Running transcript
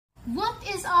What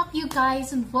is up, you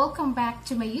guys, and welcome back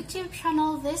to my YouTube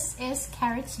channel. This is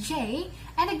Carrots J,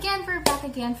 and again we're back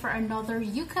again for another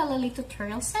ukulele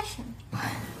tutorial session. 1,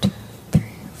 2, 3,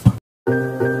 4.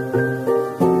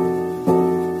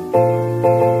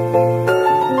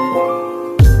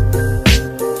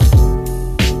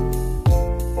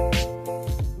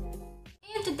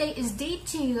 Today is day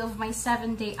 2 of my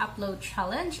 7-day upload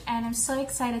challenge, and I'm so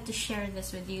excited to share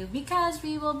this with you because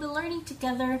we will be learning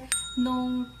together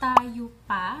Nung Tayo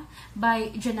Pa by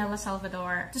Janella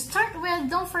Salvador. To start with,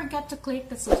 don't forget to click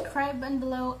the subscribe button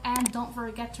below, and don't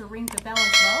forget to ring the bell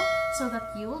as well so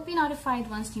that you will be notified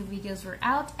once new videos are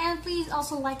out. And please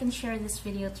also like and share this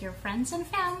video to your friends and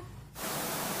fam.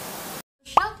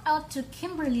 Shout out to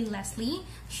Kimberly Leslie.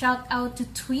 Shout out to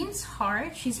Twins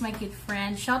Heart. She's my good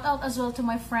friend. Shout out as well to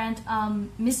my friend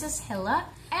Mrs. Hilla.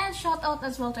 And shout out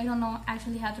as well to, I don't know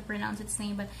actually how to pronounce its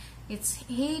name, but it's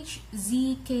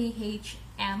HZKHM.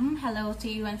 Hello to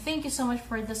you, and thank you so much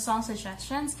for the song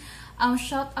suggestions.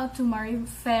 Shout out to Marie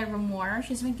Ferramore.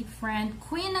 She's my good friend.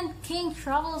 Queen and King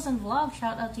Travels and Vlog.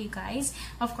 Shout out to you guys.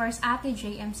 Of course, Ate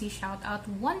JMC. Shout out.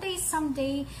 One Day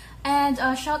Someday. And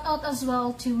shout out as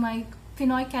well to my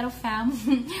Pinoy Keto fam.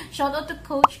 Shout out to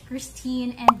Coach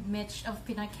Christine and Mitch of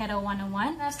Pinoy Keto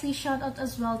 101. Lastly, shout out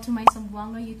as well to my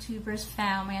Zamboanga YouTubers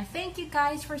fam, and thank you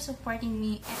guys for supporting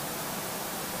me.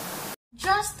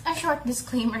 Just a short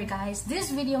disclaimer, guys. This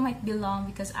video might be long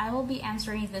because I will be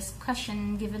answering this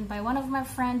question given by one of my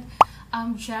friend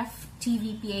Jeff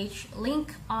TVPH.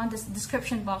 Link on the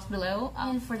description box below.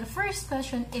 And for the first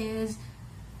question is,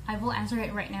 I will answer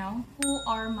it right now. Who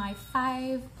are my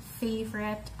 5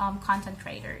 favorite content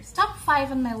creators? Top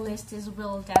 5 on my list is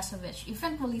Will Dasovich.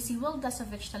 Eventually, si Will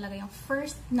Dasovich talaga yung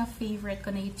first na favorite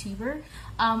ko na YouTuber.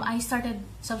 I started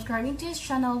subscribing to his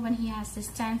channel when he has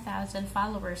this 10,000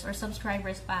 followers or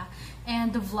subscribers pa.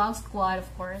 And the Vlog Squad,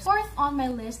 of course. Fourth on my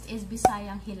list is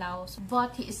Bisayang Hilaw.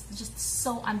 But he is just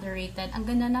so underrated. Ang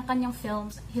ganda na kanyang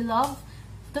films. He loved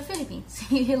the Philippines.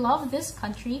 He loved this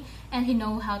country, and he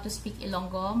know how to speak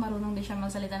Ilonggo. Marunong din siya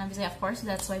magsalita ng Bisaya, of course.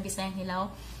 That's why Bisayang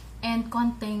Hilaw. And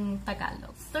konting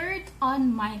Tagalog. Third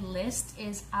on my list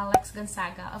is Alex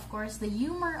Gonzaga. Of course, the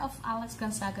humor of Alex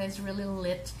Gonzaga is really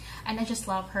lit, and I just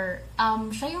love her.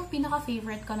 Siya yung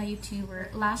pinaka-favorite ko na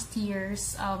YouTuber last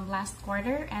year's last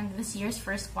quarter and this year's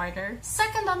first quarter.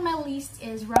 Second on my list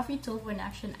is Rafi Tulfo in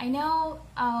Action. I know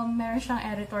meron siyang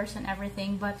editors and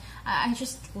everything, but I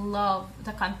just love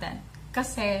the content.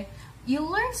 Kasi you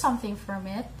learn something from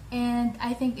it, and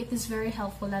I think it is very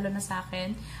helpful lalo na sa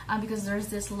akin because there's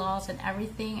this laws and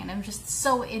everything, and I'm just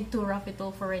so into Rafi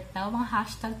Tulfo right now. Mga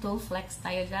hashtag Tulflex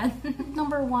tayo dyan.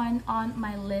 Number 1 on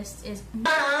my list is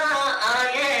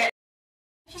I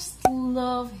just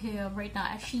love him right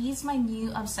now. She's my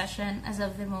new obsession as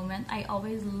of the moment. I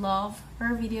always love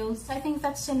her videos. I think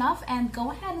that's enough, and go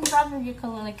ahead and grab your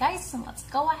ukulele, guys, and let's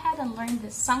go ahead and learn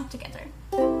this song together.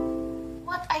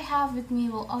 What I have with me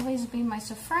will always be my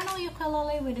soprano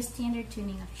ukulele with a standard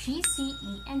tuning of G, C,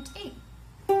 E, and A.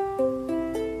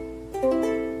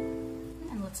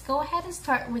 And let's go ahead and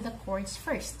start with the chords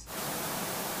first.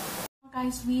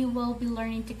 Guys, we will be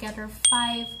learning together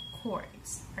 5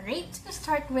 chords. Alright, to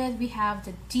start with, we have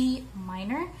the D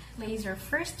minor. Place your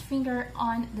first finger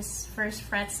on the first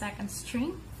fret 2nd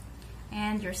string,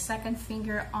 and your second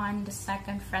finger on the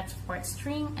 2nd fret 4th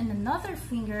string, and another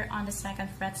finger on the 2nd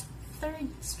fret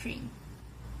 3rd string.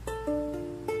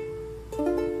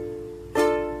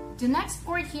 The next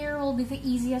chord here will be the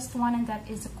easiest one, and that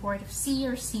is the chord of C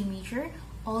or C major.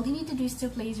 All you need to do is to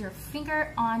place your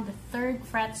finger on the 3rd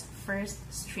fret's 1st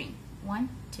string. 1,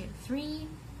 2, 3.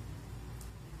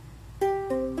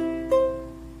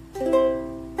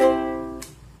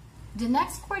 The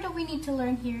next chord that we need to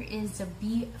learn here is the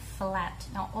B flat.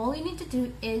 Now all you need to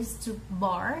do is to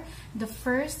bar the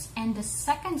 1st and the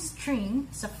 2nd string,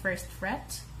 it's the 1st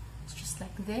fret. It's just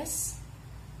like this.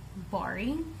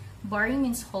 Barring. Barring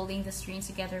means holding the strings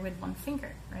together with one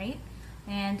finger, right?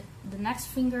 And the next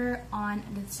finger on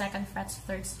the 2nd fret's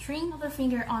 3rd string, another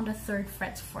finger on the 3rd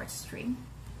fret's 4th string.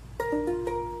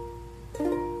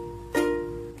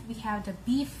 We have the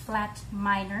B flat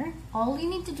minor. All you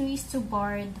need to do is to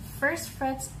bar the 1st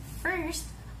fret's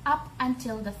 1st up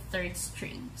until the 3rd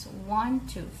string. So 1,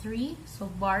 2, 3. So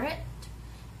bar it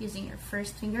using your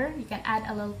 1st finger. You can add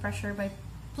a little pressure by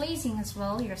placing as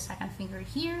well your 2nd finger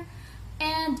here,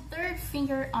 and 3rd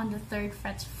finger on the 3rd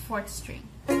fret's 4th string.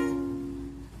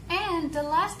 And the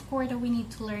last chord that we need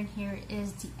to learn here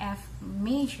is the F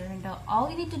major. Now all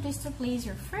you need to do is to place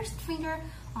your 1st finger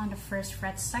on the 1st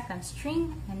fret's 2nd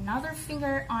string, another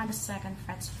finger on the 2nd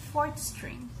fret's 4th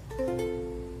string.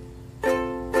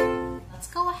 Let's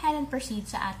go ahead ahead and proceed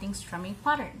sa ating strumming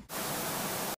pattern.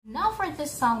 Now for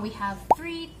this song, we have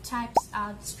 3 types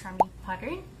of strumming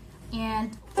pattern.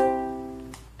 And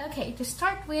okay, to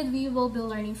start with, we will be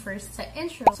learning first sa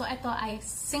intro. So ito ay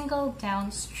single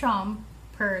down strum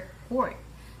per chord.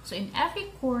 So in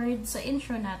every chord sa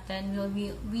intro natin,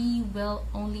 we will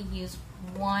only use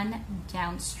 1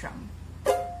 down strum.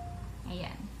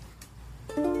 Ayan.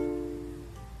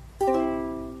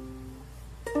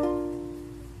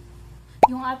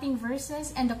 Yung ating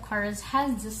verses and the chorus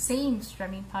has the same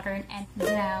strumming pattern, and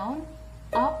down,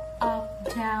 up,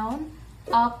 down,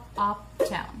 up,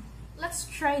 down. Let's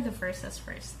try the verses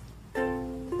first.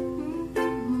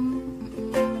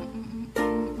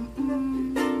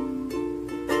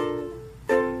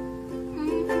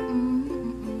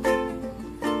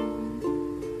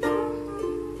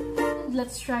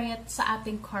 Let's try it sa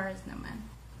ating chorus naman.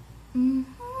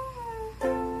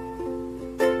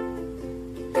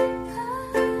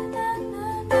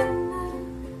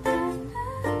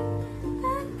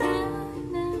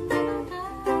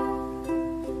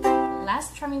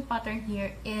 Last strumming pattern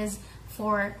here is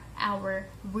for our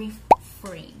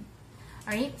refrain.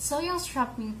 Alright, so yung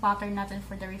strumming pattern natin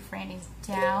for the refrain is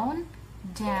down,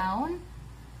 down,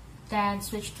 then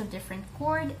switch to a different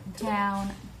chord,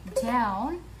 down,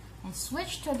 down, and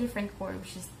switch to a different chord,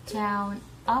 which is down,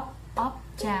 up,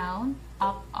 down,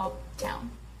 up,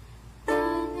 down.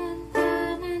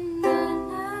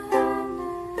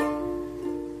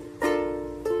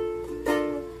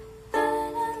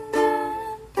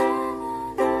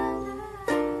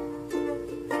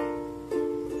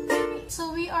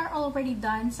 So we are already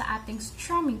done sa ating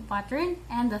strumming pattern,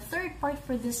 and the third part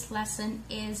for this lesson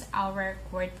is our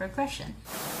chord progression.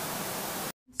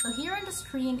 So here on the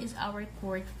screen is our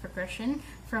chord progression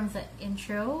from the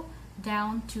intro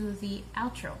down to the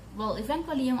outro. Well,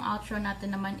 eventually yung outro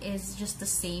natin naman is just the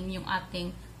same yung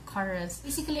ating chorus.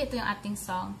 Basically, ito yung ating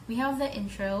song. We have the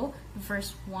intro,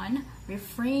 verse 1,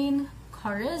 refrain,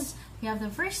 chorus. We have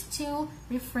the verse 2,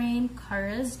 refrain,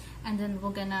 chorus, and then we're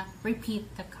gonna repeat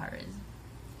the chorus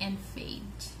and fade.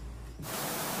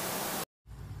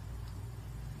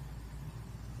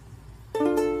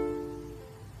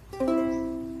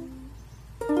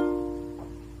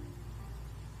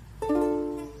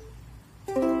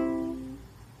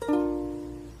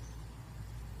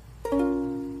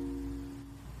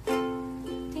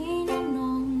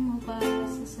 Tinanong mo ba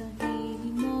sa sarili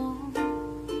mo?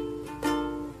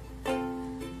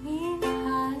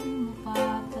 Minahal mo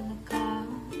ba talaga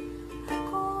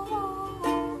ako?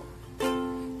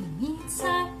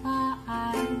 Minsan pa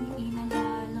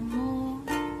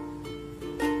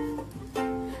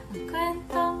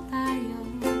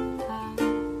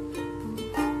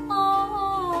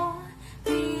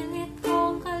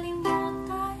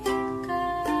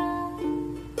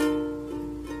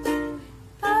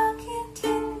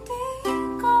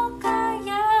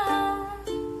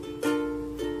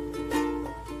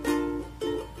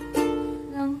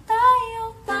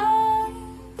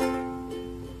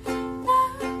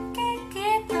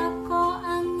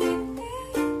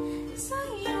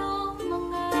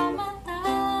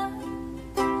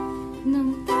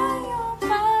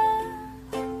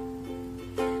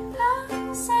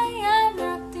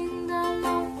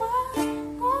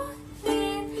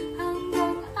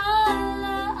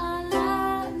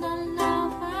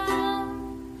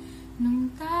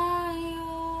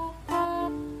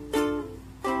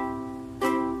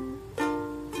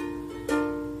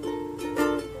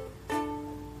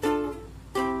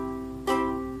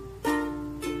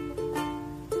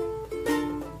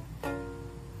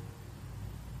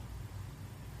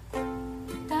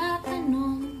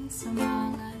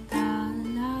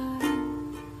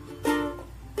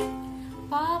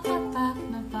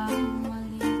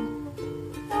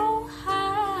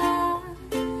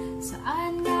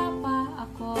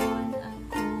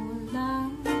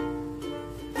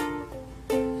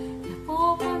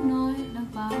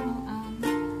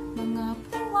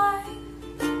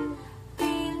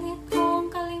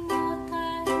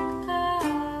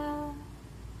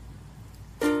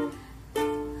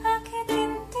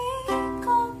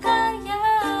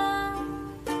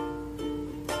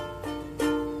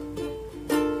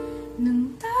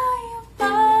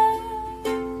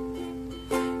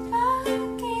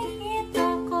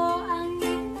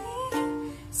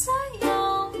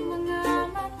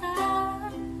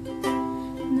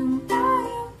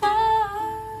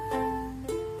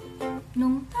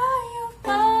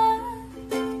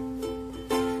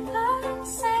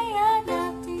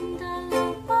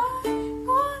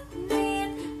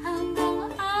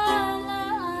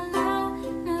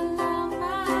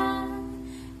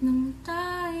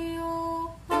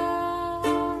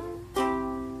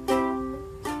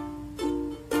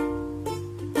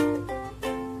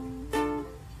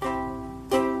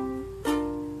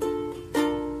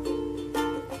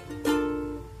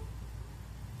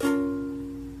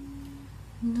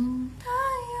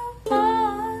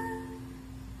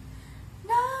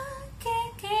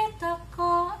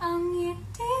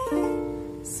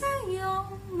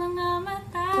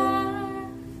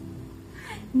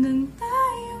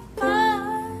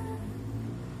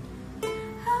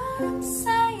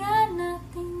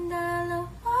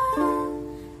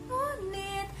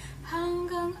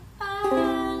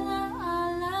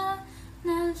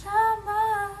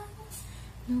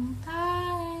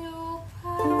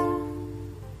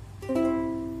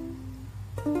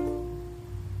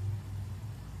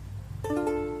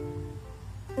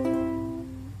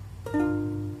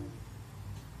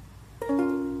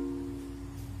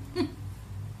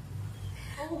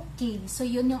Okay, so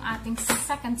yun yung ating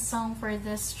second song for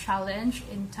this challenge,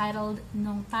 entitled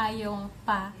Nung Tayo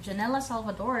Pa, Janella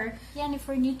Salvador. And if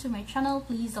you're new to my channel,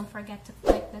 please don't forget to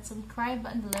click that subscribe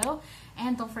button below.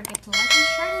 And don't forget to like and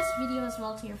share this video as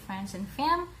well to your friends and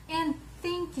fam. And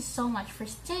thank you so much for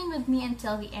staying with me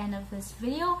until the end of this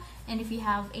video. And if you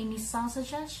have any song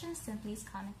suggestions, then please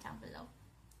comment down below.